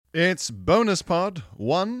It's BonusPod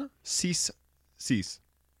 1 cease.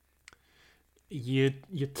 You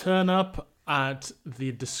turn up at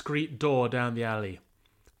the discreet door down the alley.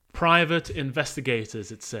 Private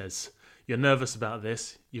investigators, it says. You're nervous about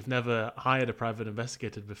this. You've never hired a private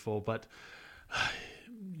investigator before, but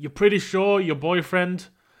you're pretty sure your boyfriend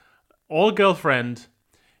or girlfriend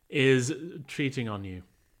is cheating on you.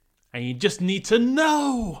 And you just need to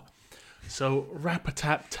know. So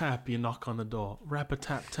rap-a-tap-tap, you knock on the door.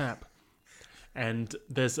 Rap-a-tap-tap. And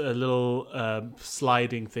there's a little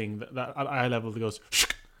sliding thing that at eye level that goes,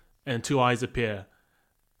 and two eyes appear.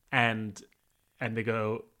 And they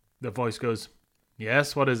go, the voice goes,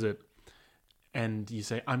 yes, what is it? And you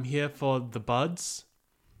say, I'm here for the buds.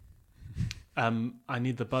 I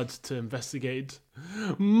need the buds to investigate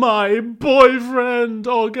my boyfriend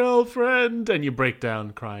or girlfriend. And you break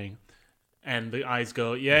down crying. And the eyes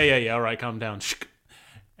go, yeah, all right, calm down.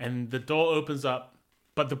 And the door opens up,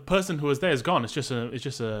 but the person who was there is gone. It's just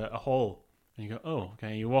a hole. And you go, oh,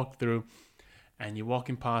 okay. You walk through, and you're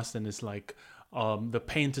walking past, and it's like the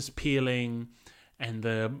paint is peeling, and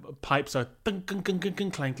the pipes are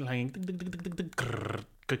clanking.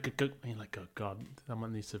 And you're like, oh god,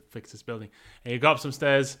 someone needs to fix this building. And you go up some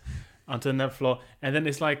stairs onto the net floor, and then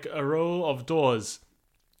it's like a row of doors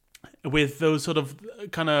with those sort of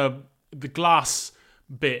kind of the glass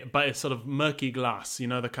bit, but it's sort of murky glass, you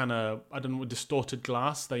know, the kind of, I don't know, distorted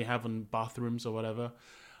glass that you have in bathrooms or whatever.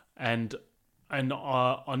 And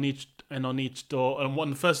on each door, and on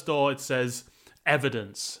the first door it says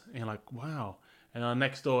evidence, and you're like, wow. And on the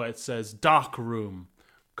next door it says dark room.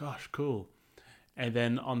 Gosh, cool. And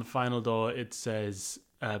then on the final door it says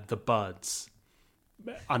the buds.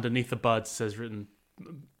 Underneath the buds says written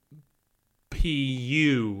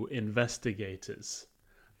PU investigators.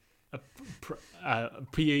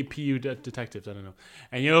 PU detectives, I don't know.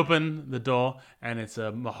 And you open the door, and it's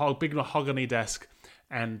a big mahogany desk,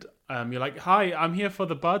 and you're like, hi, I'm here for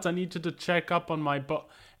the buds. I need you to check up on my butt.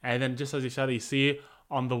 And then just as you said, you see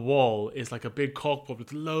on the wall is like a big corkboard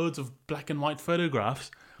with loads of black and white photographs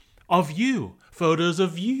of you. Photos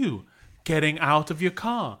of you getting out of your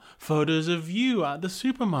car. Photos of you at the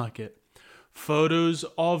supermarket. Photos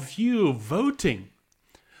of you voting.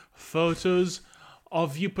 Photos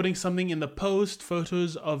of you putting something in the post,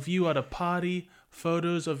 photos of you at a party,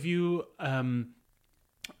 photos of you like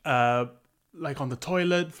on the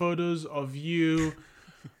toilet, photos of you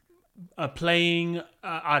playing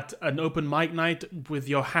at an open mic night with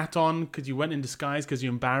your hat on because you went in disguise because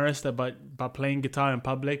you're embarrassed about playing guitar in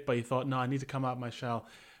public, but you thought, no, I need to come out of my shell.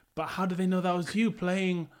 But how do they know that was you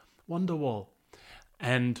playing Wonderwall?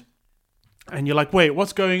 And you're like, wait,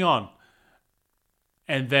 what's going on?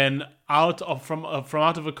 And then from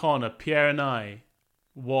out of a corner, Pierre and I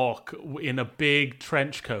walk in a big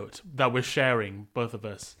trench coat that we're sharing, both of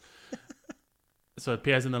us. So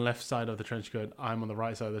Pierre's in the left side of the trench coat, I'm on the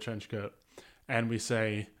right side of the trench coat. And we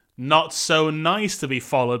say, not so nice to be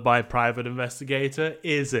followed by a private investigator,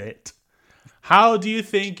 is it? How do you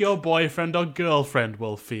think your boyfriend or girlfriend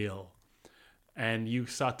will feel? And you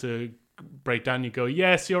start to break down, you go,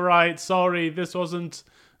 yes, you're right, sorry, this wasn't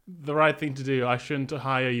the right thing to do. I shouldn't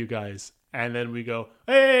hire you guys. And then we go,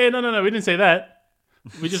 hey, no, we didn't say that.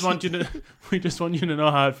 We just want you to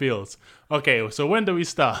know how it feels. Okay, so when do we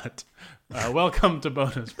start? Welcome to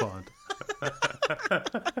BonusPod.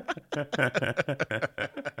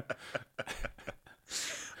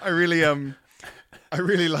 I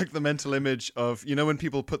really like the mental image of, you know, when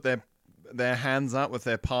people put their hands out with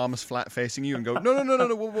their palms flat facing you and go, no,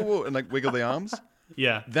 whoa, and like wiggle the arms.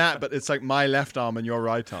 Yeah. But it's like my left arm and your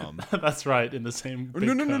right arm. That's right, in the same big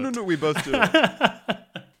coat. No, we both do it.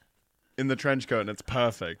 In the trench coat, and it's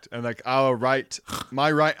perfect. And like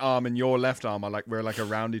my right arm and your left arm are like, we're like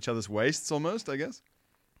around each other's waists almost, I guess.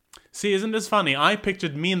 See, isn't this funny? I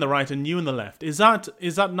pictured me in the right and you in the left. Is that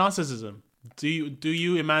narcissism? Do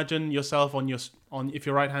you imagine yourself on if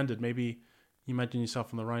you're right-handed, maybe you imagine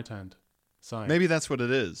yourself on the right hand side? Maybe that's what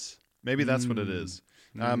it is.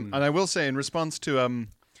 And I will say, in response to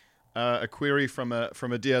a query from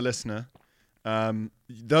a dear listener,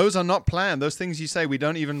 those are not planned. Those things you say, we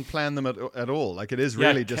don't even plan them at all. Like, it is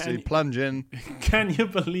really just a plunge in. Can you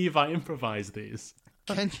believe I improvise these?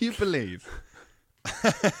 Can you believe?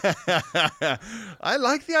 I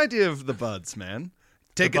like the idea of the buds, man.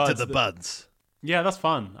 Take it to the buds. Yeah, that's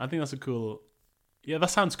fun. I think that's a cool. Yeah, that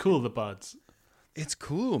sounds cool. The buds. It's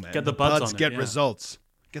cool, man. Get the buds on it, get results.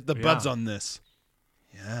 Get the buds on this.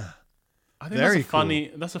 Yeah. I think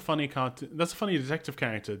that's a funny cartoon. That's a funny detective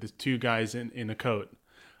character. There's two guys in a coat,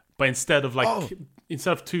 but instead of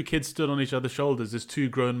two kids stood on each other's shoulders, there's two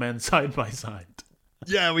grown men side by side.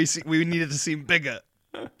 Yeah, we needed to seem bigger.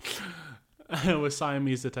 We're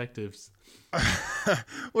Siamese detectives.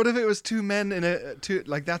 What if it was two men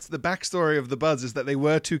like that's the backstory of the Buds, is that they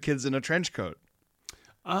were two kids in a trench coat.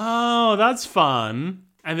 Oh, that's fun.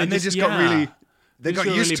 And they just got really, they got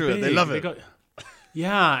used to it. They love it.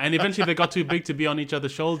 Yeah, and eventually they got too big to be on each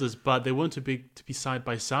other's shoulders, but they weren't too big to be side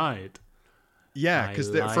by side. Yeah, because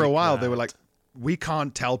for a while they were like, we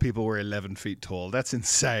can't tell people we're 11 feet tall. That's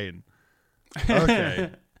insane.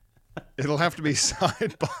 Okay. It'll have to be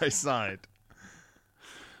side by side.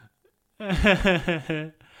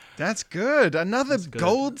 That's good. Another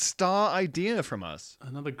gold star idea from us.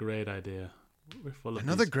 Another great idea. We're full of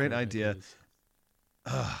another great idea.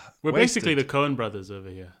 We're basically the Coen brothers over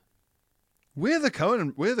here. We're the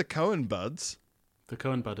Coen Buds. The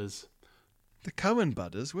Coen Budders. The Coen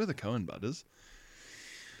Budders. We're the Coen Budders.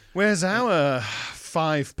 Where's our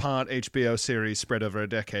 5-part HBO series spread over a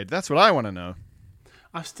decade? That's what I want to know.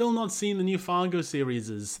 I've still not seen the new Fargo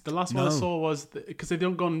series. The last one I saw was... Because they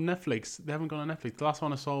don't go on Netflix. They haven't gone on Netflix. The last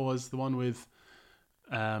one I saw was the one with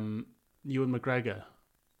Ewan McGregor.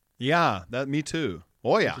 Yeah, me too.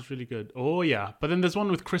 Oh, yeah. Which is really good. Oh, yeah. But then there's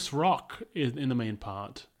one with Chris Rock in the main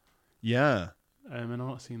part. Yeah. And I've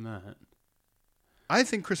not seen that. I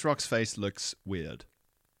think Chris Rock's face looks weird.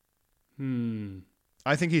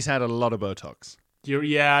 I think he's had a lot of Botox.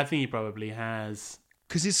 Yeah, I think he probably has.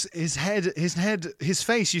 Because his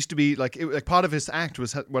face used to be like part of his act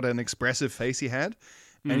was what an expressive face he had,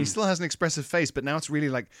 and he still has an expressive face, but now it's really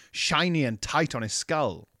like shiny and tight on his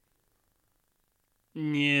skull.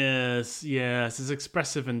 Yes, it's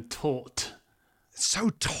expressive and taut. It's so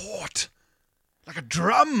taut, like a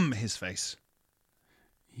drum. His face.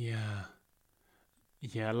 Yeah,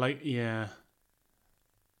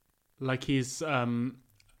 like he's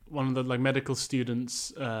one of the like medical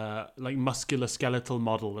students, like muscular skeletal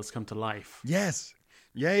model that's come to life. Yes,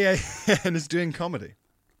 yeah, and is doing comedy.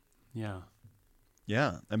 Yeah,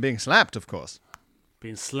 and being slapped, of course.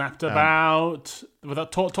 Being slapped about with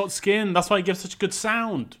that taut skin. That's why it gives such a good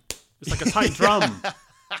sound. It's like a tight drum.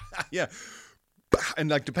 Yeah. And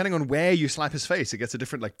like depending on where you slap his face, it gets a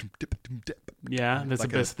different like. Yeah, there's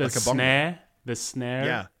like a snare. There's snare.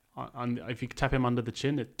 Yeah. If you tap him under the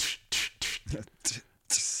chin, it.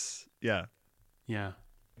 Yeah. Yeah.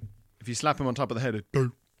 If you slap him on top of the head, it.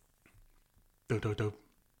 Do.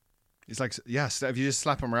 It's like yes. If you just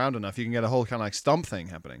slap him around enough, you can get a whole kind of like stomp thing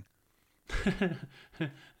happening.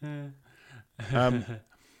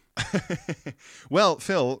 Well,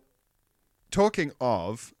 Phil, talking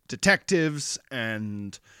of detectives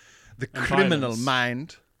and the criminal violence.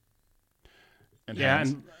 Mind, and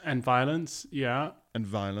violence, and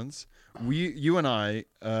violence. You and I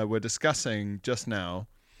were discussing just now.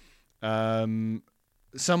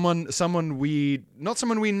 Someone we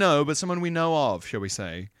know, but someone we know of, shall we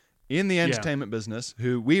say, in the entertainment business,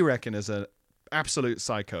 who we reckon is a absolute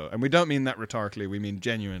psycho, and we don't mean that rhetorically. We mean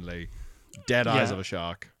genuinely, dead eyes of a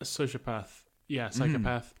shark. A sociopath. Yeah,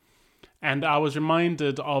 psychopath. And I was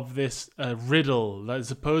reminded of this riddle that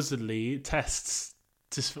supposedly tests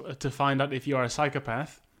to find out if you are a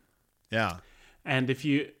psychopath. Yeah. And if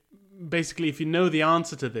you know the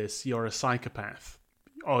answer to this, you're a psychopath,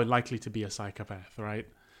 or likely to be a psychopath, right?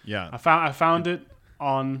 Yeah. I found it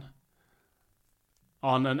on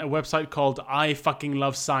a website called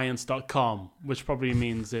ifuckinglovescience.com, which probably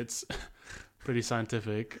means it's pretty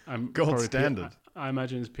scientific. Gold standard. I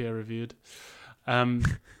imagine it's peer reviewed.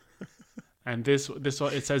 And this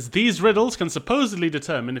it says these riddles can supposedly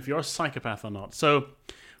determine if you're a psychopath or not. So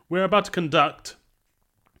we're about to conduct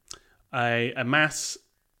a mass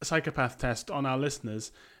psychopath test on our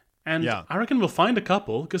listeners, and I reckon we'll find a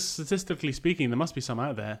couple, because statistically speaking, there must be some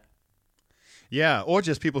out there. Yeah, or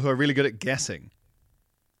just people who are really good at guessing.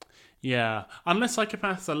 Yeah, unless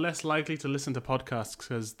psychopaths are less likely to listen to podcasts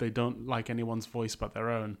because they don't like anyone's voice but their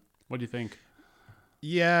own. What do you think?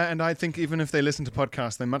 Yeah, and I think even if they listen to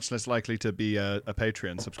podcasts, they're much less likely to be a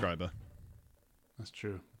Patreon subscriber. That's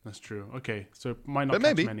true. Okay, so might not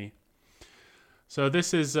catch many. So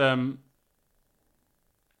this is the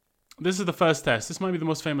first test. This might be the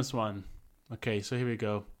most famous one. Okay, so here we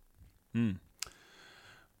go. So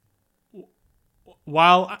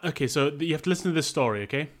you have to listen to this story,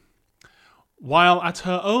 okay? While at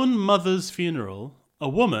her own mother's funeral, a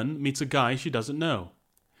woman meets a guy she doesn't know.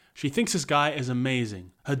 She thinks this guy is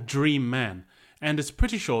amazing, her dream man, and is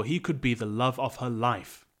pretty sure he could be the love of her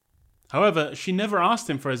life. However, she never asked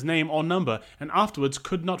him for his name or number, and afterwards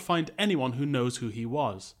could not find anyone who knows who he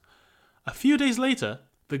was. A few days later,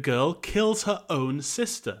 the girl kills her own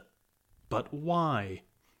sister. But why?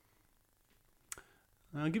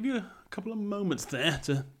 I'll give you a couple of moments there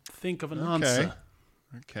to think of an answer.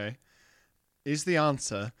 Okay. is the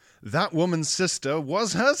answer that woman's sister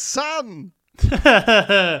was her son?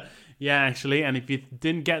 Yeah, actually. And if you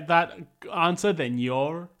didn't get that answer, then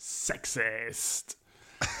you're sexist.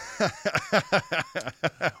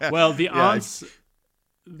 Well, the answer...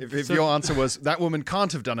 If your answer was, that woman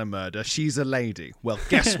can't have done a murder, she's a lady. Well,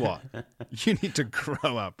 guess what? You need to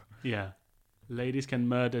grow up. Yeah. Ladies can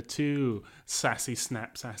murder too. Sassy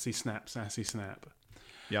snap, sassy snap, sassy snap.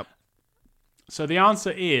 Yep. So the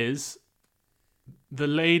answer is, the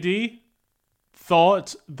lady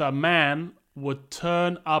thought the man would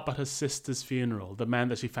turn up at her sister's funeral. The man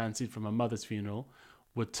that she fancied from her mother's funeral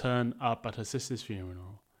would turn up at her sister's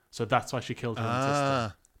funeral. So that's why she killed her own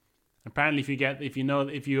sister. Apparently, if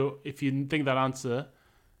you think that answer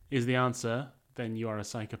is the answer, then you are a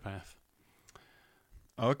psychopath.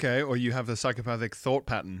 Okay, or you have a psychopathic thought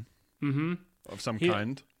pattern of some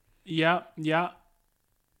kind. Yeah.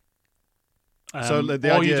 So the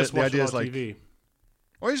or idea, you just watch the idea is like, TV.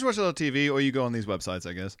 Or you just watch a lot of TV, or you go on these websites,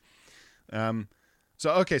 I guess.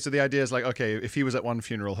 So the idea is like, okay, if he was at one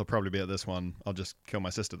funeral, he'll probably be at this one. I'll just kill my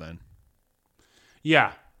sister then.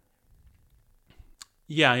 Yeah.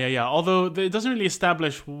 Although it doesn't really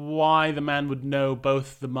establish why the man would know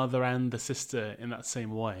both the mother and the sister in that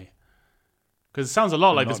same way. Because it sounds a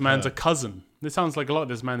lot like this man's a cousin. It sounds like a lot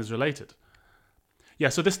this man is related. Yeah,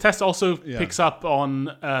 so this test also picks up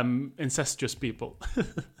on incestuous people.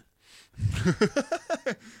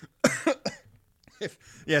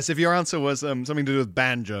 If your answer was something to do with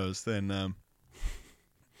banjos, then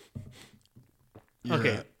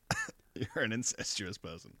you're an incestuous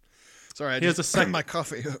person. Sorry, Here's a second. My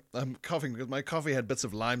coffee. I'm coughing because my coffee had bits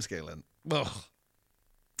of lime scale in. Ugh.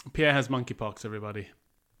 Pierre has monkeypox, everybody.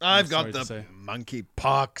 I've got the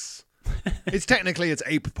monkeypox. It's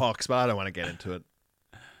ape pox, but I don't want to get into it.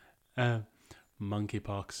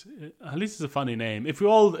 Monkeypox. At least it's a funny name. If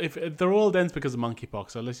they're all dense because of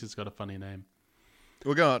monkeypox, at least it's got a funny name.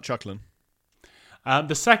 We'll go out chuckling.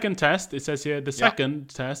 The second test, it says here, second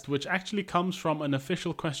test, which actually comes from an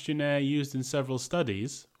official questionnaire used in several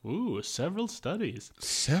studies. Ooh, several studies.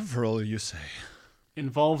 Several, you say?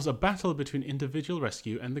 Involves a battle between individual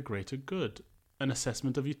rescue and the greater good. An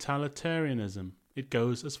assessment of utilitarianism. It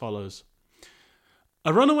goes as follows.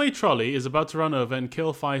 A runaway trolley is about to run over and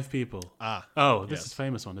kill 5 people. This is a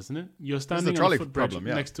famous one, isn't it? You're standing on a footbridge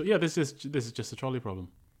next to... Yeah, this is just a trolley problem.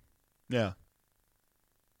 Yeah.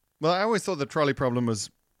 Well, I always thought the trolley problem was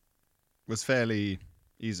fairly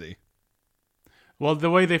easy. Well, the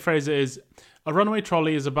way they phrase it is, a runaway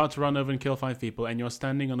trolley is about to run over and kill 5 people, and you're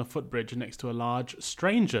standing on a footbridge next to a large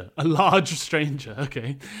stranger. A large stranger,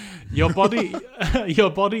 okay. Your body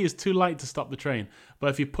is too light to stop the train,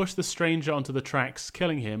 but if you push the stranger onto the tracks,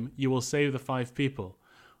 killing him, you will save the 5 people.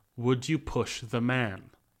 Would you push the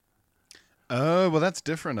man? Oh, well, that's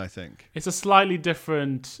different, I think. It's a slightly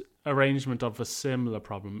different arrangement of a similar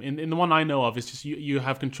problem. In the one I know of, it's just you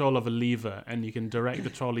have control of a lever and you can direct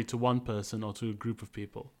the trolley to one person or to a group of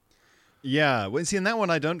people. Yeah, well, see, in that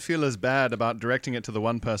one I don't feel as bad about directing it to the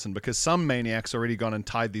one person because some maniac's already gone and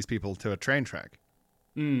tied these people to a train track.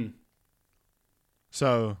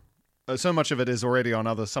 So much of it is already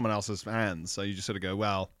on someone else's hands, so you just sort of go,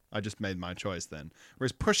 well, I just made my choice then.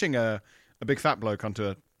 Whereas pushing a big fat bloke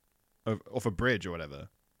onto off a bridge or whatever,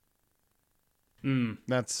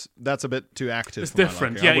 that's a bit too active. It's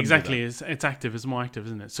different. Yeah, exactly. It's active. It's more active,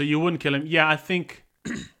 isn't it? So you wouldn't kill him. Yeah, I think...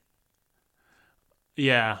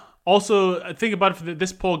 yeah. Also, think about it for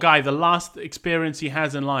this poor guy. The last experience he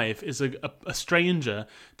has in life is a stranger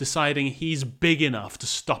deciding he's big enough to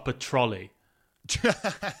stop a trolley.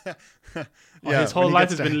 His whole life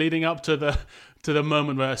has been leading up to the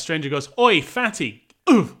moment where a stranger goes, "Oi, fatty!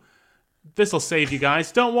 Ooh, this'll save you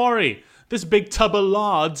guys. Don't worry. This big tub of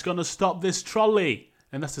lard's gonna stop this trolley."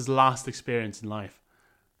 And that's his last experience in life.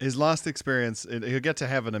 His last experience, he'll get to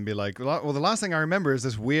heaven and be like, well, the last thing I remember is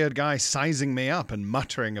this weird guy sizing me up and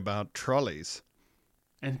muttering about trolleys.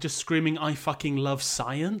 And just screaming, "I fucking love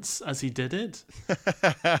science," as he did it.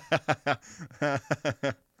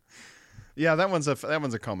 Yeah, that one's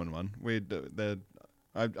a common one.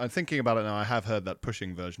 I'm thinking about it now. I have heard that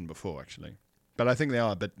pushing version before, actually. But I think they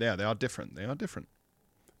are different. They are different. They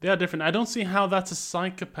are different. I don't see how that's a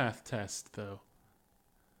psychopath test, though.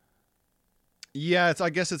 Yeah, I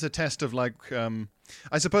guess it's a test of like.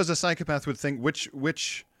 I suppose a psychopath would think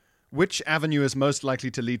which avenue is most likely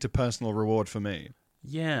to lead to personal reward for me.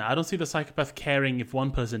 Yeah, I don't see the psychopath caring if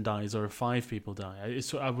one person dies or if 5 people die.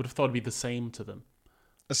 I would have thought it'd be the same to them.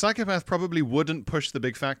 A psychopath probably wouldn't push the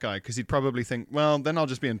big fat guy because he'd probably think, well, then I'll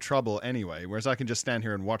just be in trouble anyway, whereas I can just stand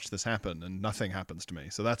here and watch this happen and nothing happens to me,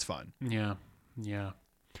 so that's fine. Yeah.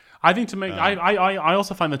 I think to make I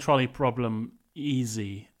also find the trolley problem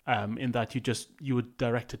easy in that you would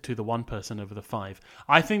direct it to the one person over the 5.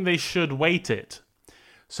 I think they should weight it.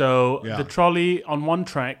 So the trolley on one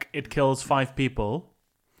track it kills 5 people,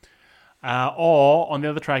 or on the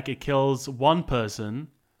other track it kills one person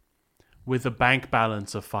with a bank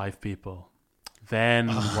balance of 5 people. Then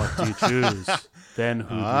what do you choose? Then who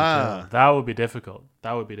do you kill? That would be difficult.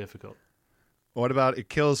 What about it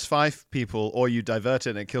kills 5 people, or you divert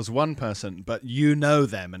it and it kills one person, but you know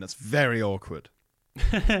them and it's very awkward?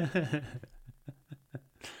 I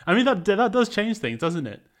mean, that does change things, doesn't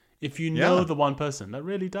it? If you know the one person, that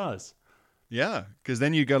really does. Yeah, because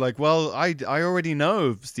then you go like, well, I already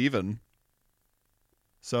know Steven.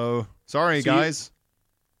 So, sorry, guys.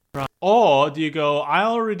 Or do you go, I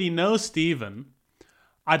already know Steven.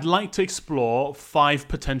 I'd like to explore 5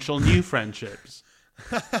 potential new friendships.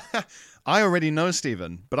 I already know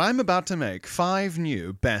Steven, but I'm about to make 5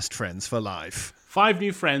 new best friends for life. 5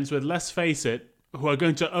 new friends with, let's face it, who are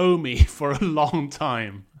going to owe me for a long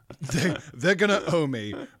time. They're going to owe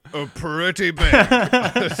me a pretty big.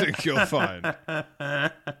 I think you'll find.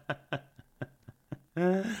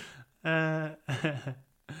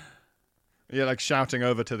 You're like shouting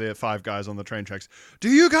over to the 5 guys on the train tracks. Do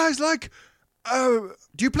you guys like... do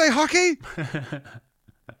you play hockey?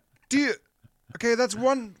 Do you... Okay, that's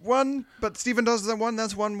one, but Steven does that one,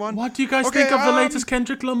 that's 1-1. What do you guys think of the latest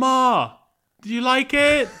Kendrick Lamar? Do you like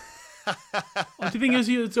it? Or do you think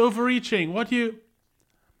it's overreaching? What do you...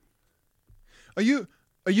 Are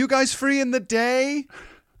you guys free in the day?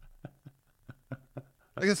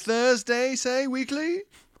 Like a Thursday, say, weekly?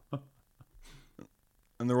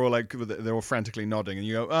 And they're all frantically nodding, and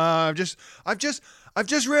you go, I've just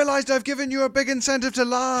realized I've given you a big incentive to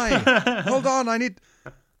lie. Hold on, I need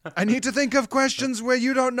to think of questions where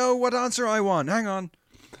you don't know what answer I want. Hang on.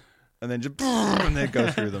 And then and they go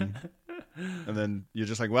through them. And then you're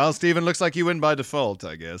just like, well, Steven, looks like you win by default,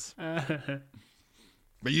 I guess.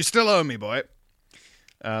 But you still owe me, boy.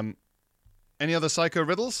 Any other psycho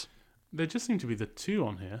riddles? There just seem to be the 2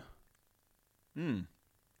 on here. And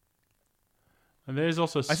there's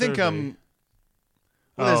also a survey. I think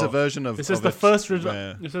there's a version of it says the first riddle.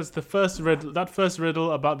 It says the first riddle. That first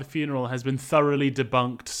riddle about the funeral has been thoroughly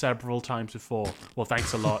debunked several times before. Well,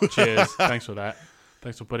 thanks a lot. Cheers. Thanks for that.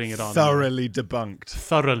 Thanks for putting it on. Thoroughly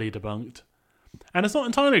debunked. And it's not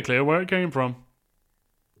entirely clear where it came from.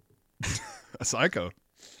 A psycho.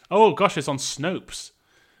 Oh gosh, it's on Snopes.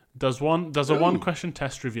 Does a one-question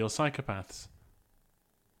test reveal psychopaths?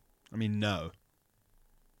 I mean, no.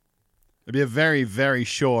 It'd be a very, very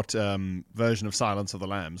short version of Silence of the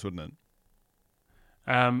Lambs, wouldn't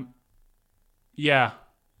it? Yeah.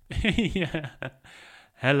 Yeah.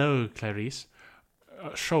 Hello, Clarice.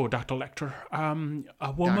 So, Dr. Lecter,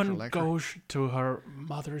 a woman goes to her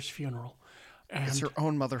mother's funeral. And it's her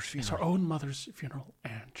own mother's funeral. It's her own mother's funeral.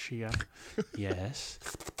 And she, yes.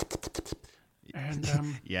 And,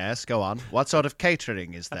 yes, go on. What sort of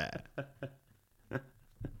catering is there?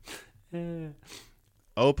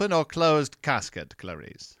 Open or closed casket,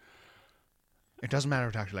 Clarice? It doesn't matter,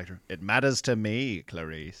 Dr. Lecter. It matters to me,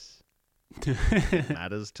 Clarice. It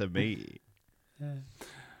matters to me.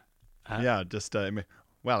 Yeah, just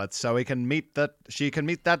well, it's so she can meet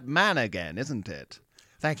that man again, isn't it?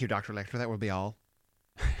 Thank you, Dr. Lecter. That will be all.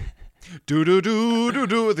 Do do do do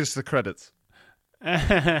do. This is the credits.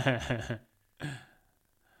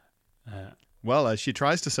 Well, she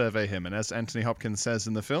tries to survey him, and as Anthony Hopkins says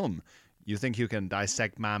in the film, you think you can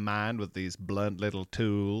dissect my mind with these blunt little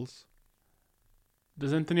tools?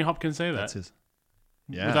 Does Anthony Hopkins say that? That's his.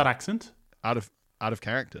 Yeah. With that accent? Out of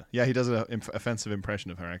character. Yeah, he does an offensive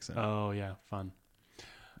impression of her accent. Oh yeah, fun.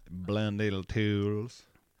 Blunt little tools.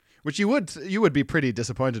 Which you would be pretty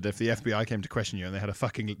disappointed if the FBI came to question you and they had a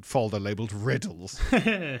fucking folder labeled riddles.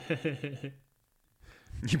 You'd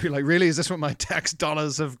be like, really? Is this what my tax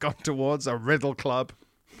dollars have gone towards? A riddle club?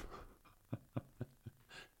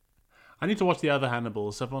 I need to watch the other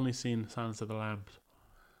Hannibals. I've only seen Silence of the Lambs.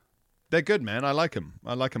 They're good, man. I like him.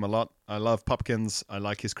 I like him a lot. I love Popkins. I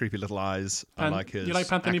like his creepy little eyes. I like his You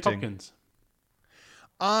like Anthony acting. Popkins?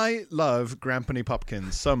 I love Grampany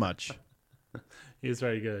Popkins so much. He's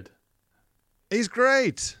very good. He's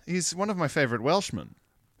great. He's one of my favourite Welshmen.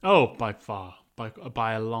 Oh, by far. By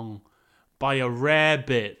a rare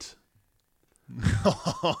bit.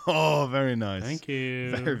 Oh, very nice. Thank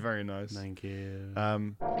you. Very, very nice. Thank you.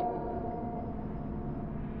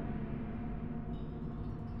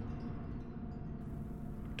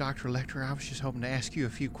 Dr. Lecter, I was just hoping to ask you a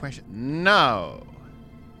few questions. No.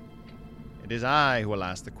 It is I who will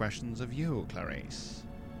ask the questions of you, Clarice.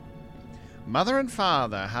 Mother and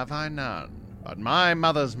father have I none, But my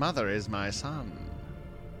mother's mother is my son.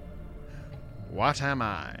 What am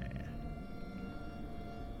I?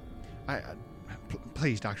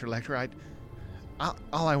 Please, Dr. Lecter,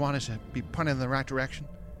 all I want is to be pointed in the right direction.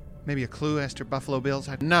 Maybe a clue as to Buffalo Bill's...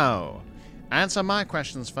 No. Answer my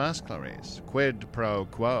questions first, Clarice. Quid pro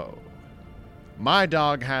quo. My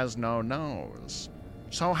dog has no nose.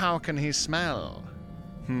 So how can he smell?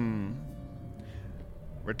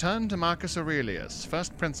 Return to Marcus Aurelius.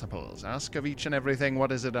 First principles. Ask of each and everything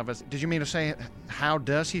what is it of us. Did you mean to say, how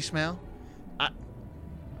does he smell?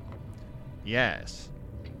 Yes.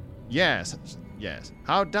 Yes.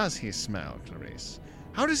 How does he smell, Clarice?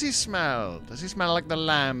 How does he smell? Does he smell like the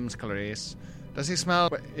lambs, Clarice? Does he smell...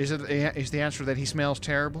 Is the answer that he smells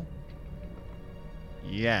terrible?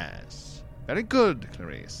 Yes. Very good,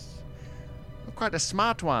 Clarice. You're quite a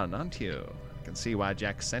smart one, aren't you? I can see why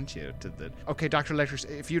Jack sent you to the... Okay, Dr.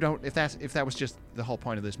 Lecter, if that was just the whole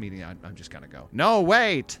point of this meeting, I'm just gonna go. No,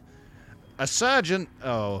 wait! A surgeon...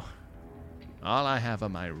 Oh. All I have are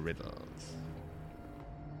my riddles.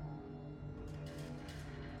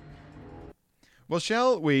 Well,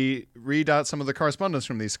 shall we read out some of the correspondence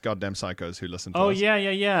from these goddamn psychos who listen to us? Oh,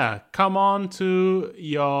 yeah. Come on to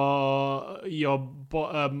your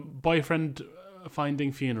boyfriend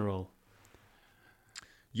finding funeral.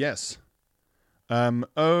 Yes.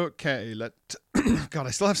 Okay, God,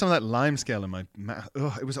 I still have some of that lime scale in my mouth.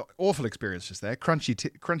 It was an awful experience just there.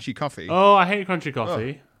 Crunchy coffee. Oh, I hate crunchy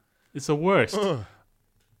coffee. It's the worst.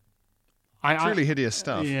 It's really hideous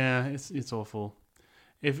stuff. Yeah, it's awful.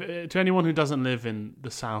 If to anyone who doesn't live in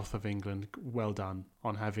the south of England, well done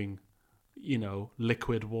on having,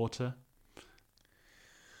 liquid water.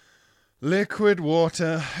 Liquid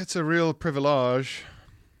water. It's a real privilege.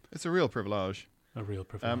 A real privilege.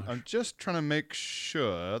 I'm just trying to make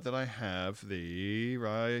sure that I have the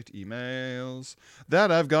right emails,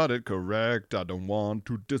 that I've got it correct. I don't want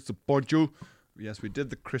to disappoint you. Yes, we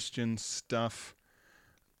did the Christian stuff.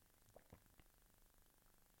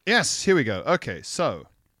 Yes, here we go. Okay, so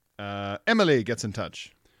Emily gets in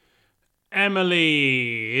touch.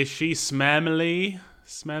 Emily, is she smamily?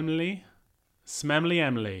 Smamly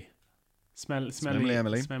Emily.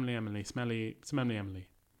 Smamly Emily.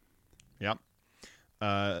 Yep.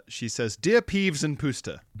 She says, "Dear Peeves and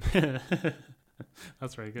Pooster."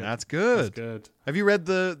 That's very good. That's good. Have you read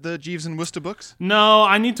the Jeeves and Wooster books? No,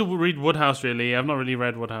 I need to read Woodhouse. Really, I've not really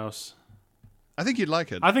read Woodhouse. I think you'd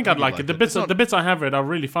like it. I think I'd like it. The bits I have read are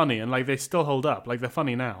really funny, and they still hold up. They're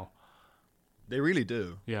funny now. They really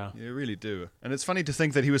do. Yeah, they really do. And it's funny to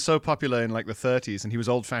think that he was so popular in the 30s, and he was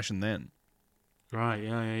old-fashioned then. Right.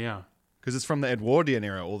 Yeah. Because it's from the Edwardian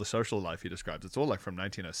era, all the social life he describes. It's all from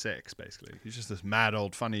 1906, basically. He's just this mad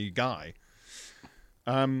old funny guy.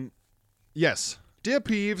 Yes. Dear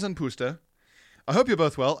Peeves and Pooster, I hope you're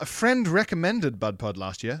both well. A friend recommended BudPod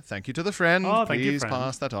last year. Thank you to the friend. Oh, thank you, Please friend.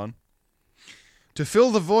 pass that on. To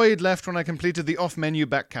fill the void left when I completed the off-menu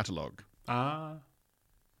back catalogue. Good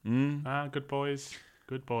boys.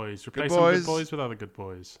 Replace some good boys with other good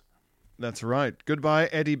boys. That's right. Goodbye,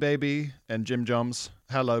 Eddie Baby and Jim Joms.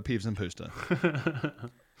 Hello, Peeves and Pooster.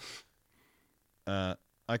 I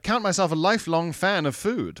count myself a lifelong fan of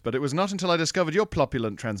food, but it was not until I discovered your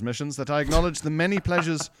plopulent transmissions that I acknowledged the many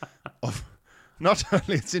pleasures of not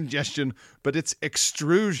only its ingestion, but its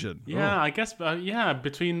extrusion. Yeah, I guess,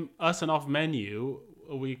 between us and Off Menu,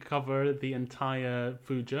 we cover the entire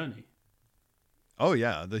food journey. Oh,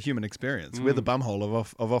 yeah, the human experience. We're the bumhole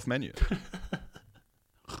of Off Menu.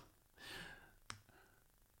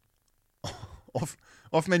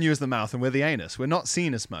 Off Menu is the mouth, and we're the anus. We're not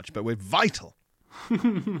seen as much, but we're vital.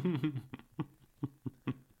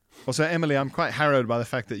 Also, Emily, I'm quite harrowed by the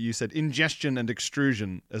fact that you said ingestion and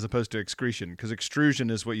extrusion as opposed to excretion, because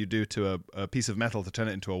extrusion is what you do to a piece of metal to turn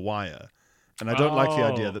it into a wire. And I don't like the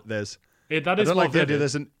idea that there's...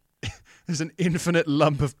 There's an infinite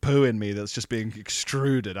lump of poo in me that's just being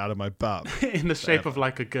extruded out of my bum. In the shape of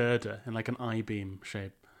a girder, in an I-beam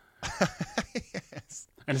shape. Yes.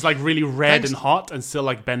 And it's really red and hot and still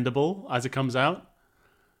bendable as it comes out.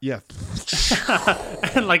 Yeah.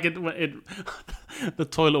 And the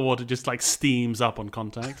toilet water just steams up on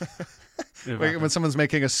contact. When someone's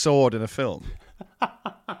making a sword in a film.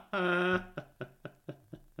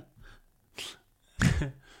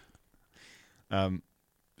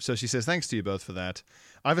 So she says, thanks to you both for that.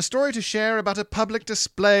 I have a story to share about a public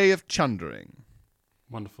display of chundering.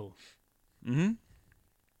 Wonderful. Mm-hmm.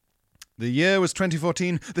 The year was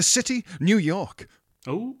 2014. The city, New York.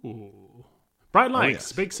 Ooh. Bright lights,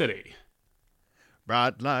 yes. Big city.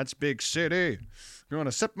 Bright lights, big city.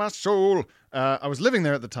 Gonna set my soul. I was living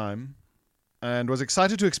there at the time. and was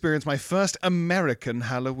excited to experience my first American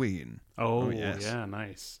Halloween. Oh, yes. yeah,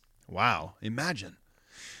 nice. Wow, imagine.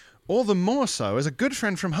 All the more so as a good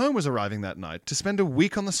friend from home was arriving that night to spend a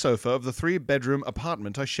week on the sofa of the 3-bedroom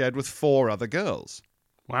apartment I shared with 4 other girls.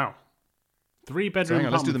 Wow.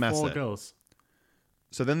 3-bedroom let's do the apartment, maths 4 there. girls.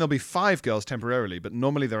 So then there'll be 5 girls temporarily, but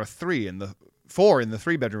normally there are 4 in the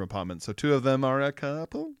 3-bedroom apartment, so 2 of them are a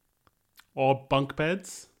couple. Or bunk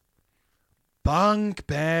beds. Bunk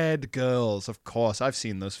bed girls, of course. I've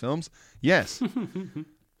seen those films. Yes.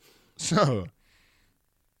 So,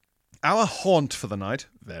 our haunt for the night.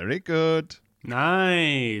 Very good.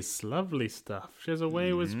 Nice. Lovely stuff. She has a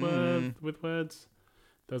way with words.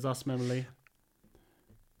 Does us, Emily.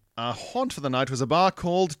 Our haunt for the night was a bar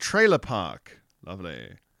called Trailer Park.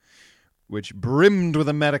 Lovely. Which brimmed with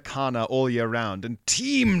Americana all year round and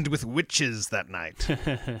teemed with witches that night.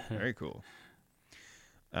 Very cool.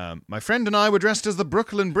 My friend and I were dressed as the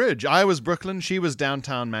Brooklyn Bridge. I was Brooklyn, she was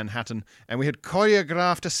downtown Manhattan, and we had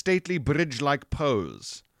choreographed a stately bridge-like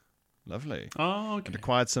pose. Lovely. Oh, okay. And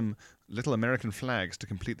acquired some little American flags to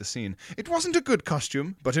complete the scene. It wasn't a good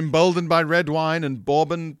costume, but emboldened by red wine and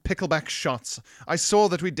bourbon pickleback shots, I saw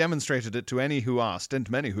that we demonstrated it to any who asked, and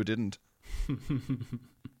many who didn't.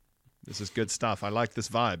 This is good stuff. I like this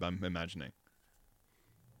vibe I'm imagining.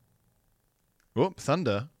 Oh,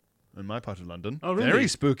 thunder in my part of London. Oh, really? Very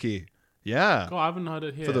spooky. Yeah. God, I haven't heard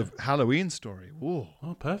it here. For the Halloween story. Whoa.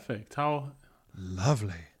 Oh, perfect. How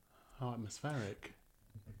Lovely. atmospheric.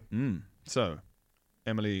 So,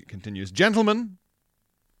 Emily continues. Gentlemen,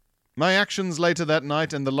 my actions later that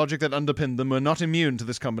night and the logic that underpinned them were not immune to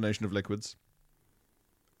this combination of liquids.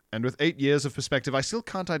 And with 8 years of perspective, I still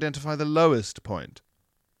can't identify the lowest point.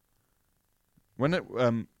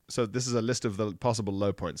 So this is a list of the possible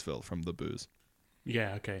low points, Phil, from the booze.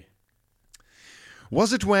 Yeah, okay.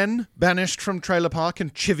 Was it when, banished from Trailer Park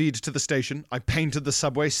and chivied to the station, I painted the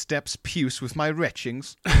subway steps puce with my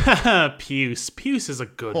retchings? Puce. Puce is a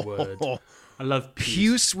good word. I love puce.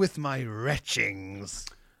 Puce with my retchings.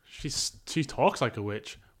 She talks like a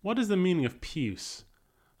witch. What is the meaning of puce?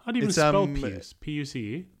 How do you even It's, spell puce?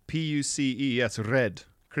 P-U-C-E? P-U-C-E, yes, red,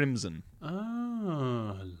 crimson.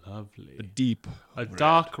 Oh, lovely. A deep A red.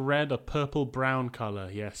 dark red, a purple-brown colour.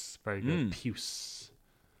 Yes, very good. Puce.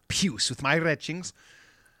 Puce with my retchings.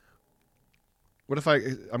 What if I'm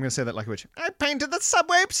going to say that like a witch. I painted the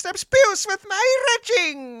subway steps puce with my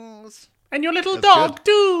retchings. And your little That's dog, good.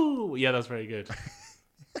 too. Yeah, that's very good.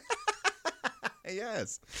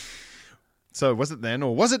 Yes. So, was it then,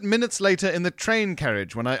 or was it minutes later in the train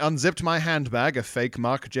carriage when I unzipped my handbag, a fake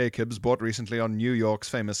Marc Jacobs bought recently on New York's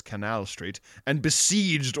famous Canal Street, and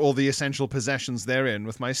besieged all the essential possessions therein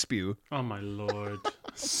with my spew? Oh, my lord.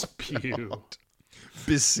 Spew.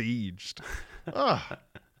 Besieged.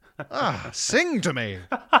 Sing to me.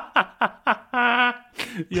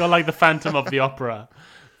 You're like the Phantom of the Opera.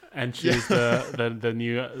 And she's the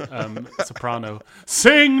new soprano.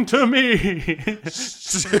 Sing to me!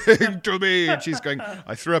 Sing to me! And she's going,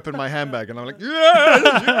 I threw up in my handbag, and I'm like,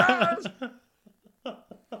 yes,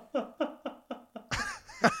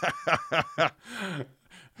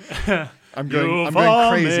 yes! I'm going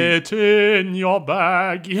crazy. Vomit in your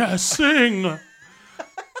bag. Yes, sing!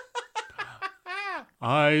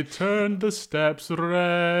 I turned the steps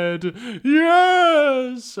red.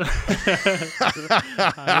 Yes!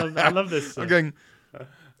 I love this song.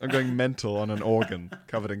 I'm going mental on an organ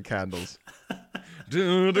covered in candles.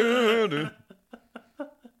 Do, do, do.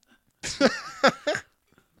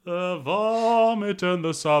 The vomit in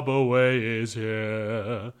the subway is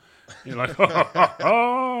here. You're like, ha, ha,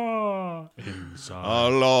 ha, inside.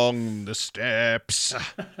 Along the steps.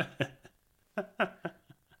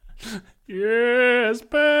 Yes.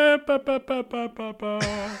 Ba, ba, ba, ba, ba, ba,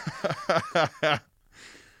 ba.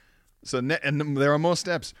 So, and there are more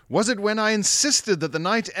steps. Was it when I insisted that the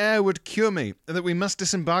night air would cure me, and that we must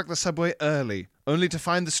disembark the subway early, only to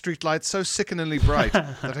find the streetlights so sickeningly bright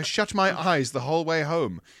that I shut my eyes the whole way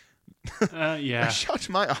home? Yeah. I shut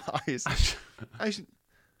my eyes.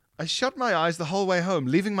 I shut my eyes the whole way home,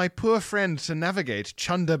 leaving my poor friend to navigate,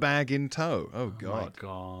 chunder bag in tow. Oh, God. Oh, my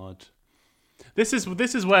God. This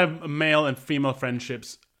is where male and female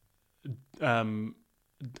friendships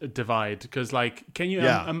divide, because like, can you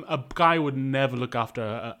a guy would never look after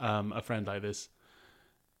a friend like this.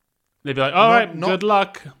 They'd be like, all right, good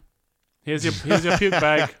luck, here's your puke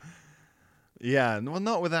bag. Yeah, well,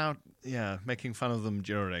 not without making fun of them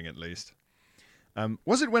during, at least.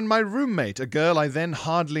 Was it when my roommate, a girl I then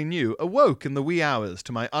hardly knew, awoke in the wee hours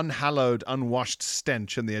to my unhallowed, unwashed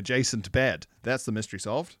stench in the adjacent bed? That's the mystery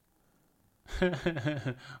solved.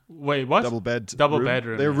 Wait, what? Double bedroom.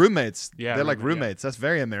 They're They're roommates. Yeah, They're like roommates. That's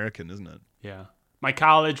very American, isn't it? Yeah. My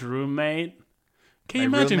college roommate. Can you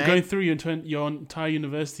My imagine roommate? going through your entire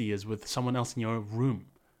university years with someone else in your room?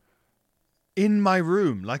 In my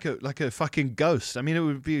room, like a fucking ghost. I mean, it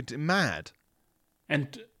would be mad.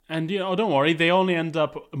 And don't worry, they only end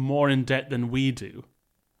up more in debt than we do.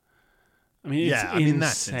 I mean, it's insane.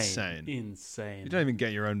 That's insane. Insane. You don't even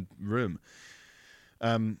get your own room.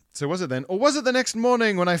 So was it then? Or was it the next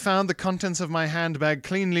morning when I found the contents of my handbag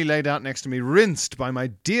cleanly laid out next to me, rinsed by my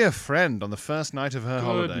dear friend on the first night of her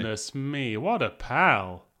holiday? Goodness me, what a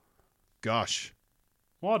pal. Gosh.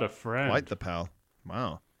 What a friend. Quite the pal.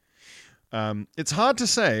 Wow. It's hard to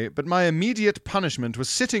say, but my immediate punishment was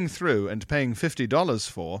sitting through and paying $50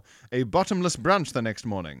 for a bottomless brunch the next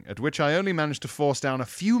morning, at which I only managed to force down a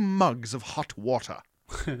few mugs of hot water.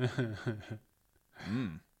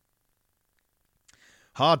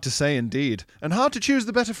 Hard to say indeed, and hard to choose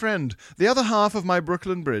the better friend, the other half of my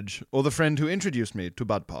Brooklyn Bridge, or the friend who introduced me to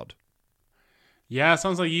BudPod. Yeah,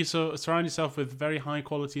 sounds like you surround yourself with very high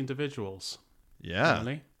quality individuals. Yeah.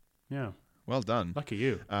 Really? Yeah. Well done. Lucky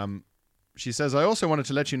you. She says, I also wanted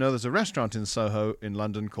to let you know there's a restaurant in Soho in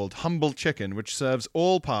London called Humble Chicken, which serves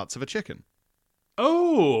all parts of a chicken.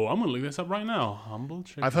 Oh, I'm going to look this up right now. Humble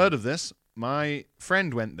Chicken. I've heard of this. My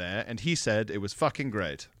friend went there, and he said it was fucking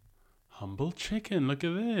great. Humble Chicken, look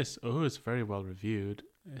at this. Oh, it's very well reviewed.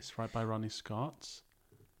 It's right by Ronnie Scott's.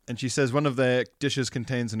 And she says one of their dishes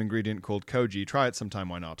contains an ingredient called koji. Try it sometime,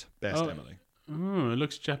 why not? Best, Emily. Oh, it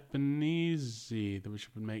looks Japanesey,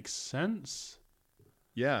 which would make sense.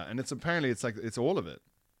 Yeah, and it's all of it.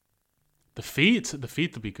 The feet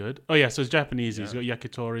will be good. Oh yeah, so it's Japanese. Yeah. He's got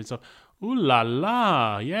yakitori and stuff. Ooh la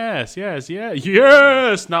la! Yes.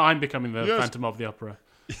 Now I'm becoming the Phantom of the Opera.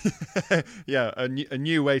 Yeah, a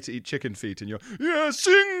new way to eat chicken feet, and you're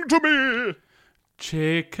sing to me.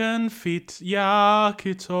 Chicken feet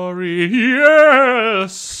yakitori,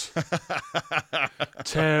 yes.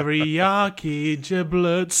 Teriyaki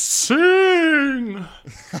giblets, sing.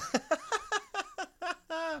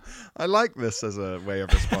 I like this as a way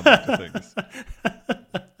of responding to things.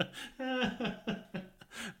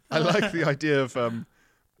 I like the idea of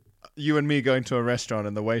you and me going to a restaurant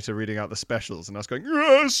and the waiter reading out the specials and us going,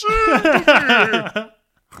 yes!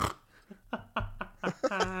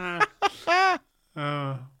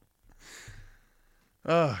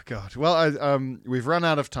 Oh, God. Well, we've run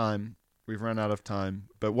out of time.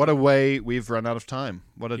 But what a way we've run out of time.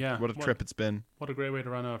 What a trip it's been. What a great way to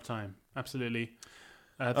run out of time. Absolutely.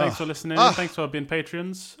 Thanks for listening. Thanks for being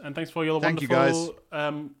patrons. And thanks for your wonderful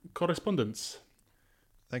correspondence.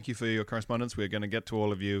 Thank you for your correspondence. We're going to get to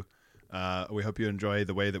all of you. We hope you enjoy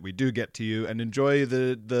the way that we do get to you, and enjoy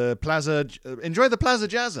the Plaza. Enjoy the Plaza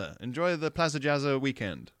Jazza. Enjoy the Plaza Jazza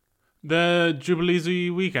weekend. The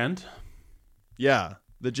Jubilee weekend. Yeah,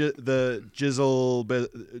 the jizzle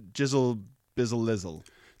bizzle lizzle.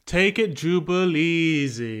 Take it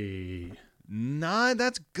Jubileezy. Nah,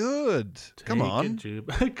 that's good. Come on.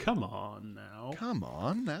 Come on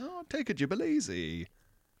now. Take a Jubileezy.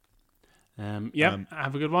 Have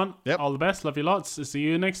a good one. Yep. All the best. Love you lots. See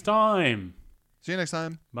you next time. See you next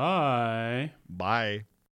time. Bye. Bye.